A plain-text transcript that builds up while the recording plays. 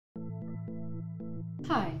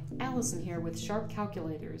Hi, Allison here with Sharp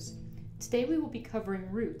Calculators. Today we will be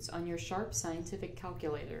covering roots on your Sharp Scientific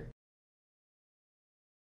Calculator.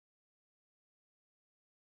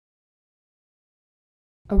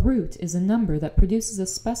 A root is a number that produces a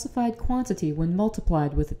specified quantity when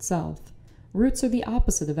multiplied with itself. Roots are the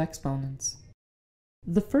opposite of exponents.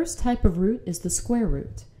 The first type of root is the square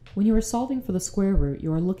root. When you are solving for the square root,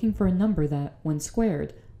 you are looking for a number that, when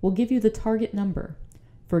squared, will give you the target number.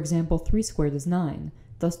 For example, 3 squared is 9,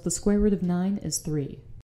 thus the square root of 9 is 3.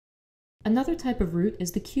 Another type of root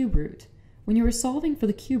is the cube root. When you are solving for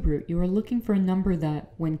the cube root, you are looking for a number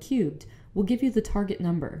that, when cubed, will give you the target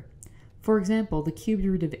number. For example, the cubed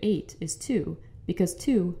root of 8 is 2, because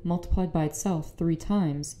 2 multiplied by itself 3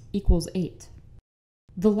 times equals 8.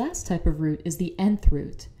 The last type of root is the nth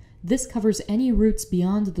root. This covers any roots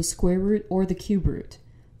beyond the square root or the cube root.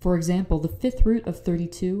 For example, the fifth root of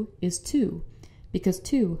 32 is 2, because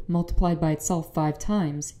 2 multiplied by itself 5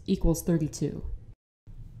 times equals 32.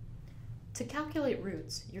 To calculate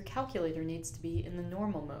roots, your calculator needs to be in the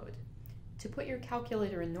normal mode. To put your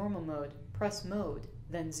calculator in normal mode, press Mode,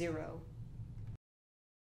 then 0.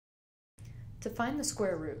 To find the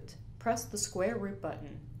square root, press the square root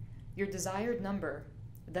button, your desired number,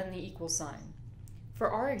 then the equal sign. For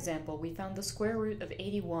our example, we found the square root of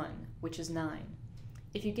 81, which is 9.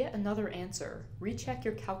 If you get another answer, recheck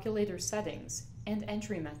your calculator settings and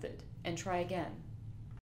entry method, and try again.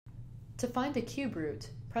 To find a cube root,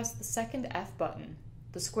 press the second F button,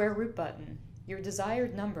 the square root button, your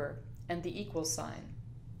desired number, and the equal sign.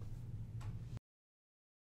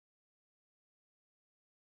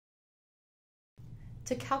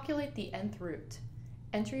 To calculate the nth root,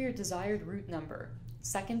 enter your desired root number,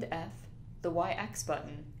 second F, the YX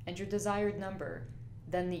button, and your desired number,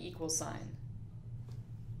 then the equal sign.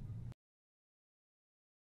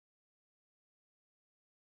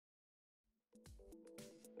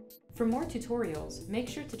 For more tutorials, make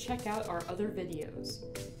sure to check out our other videos.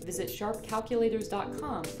 Visit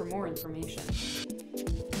sharpcalculators.com for more information.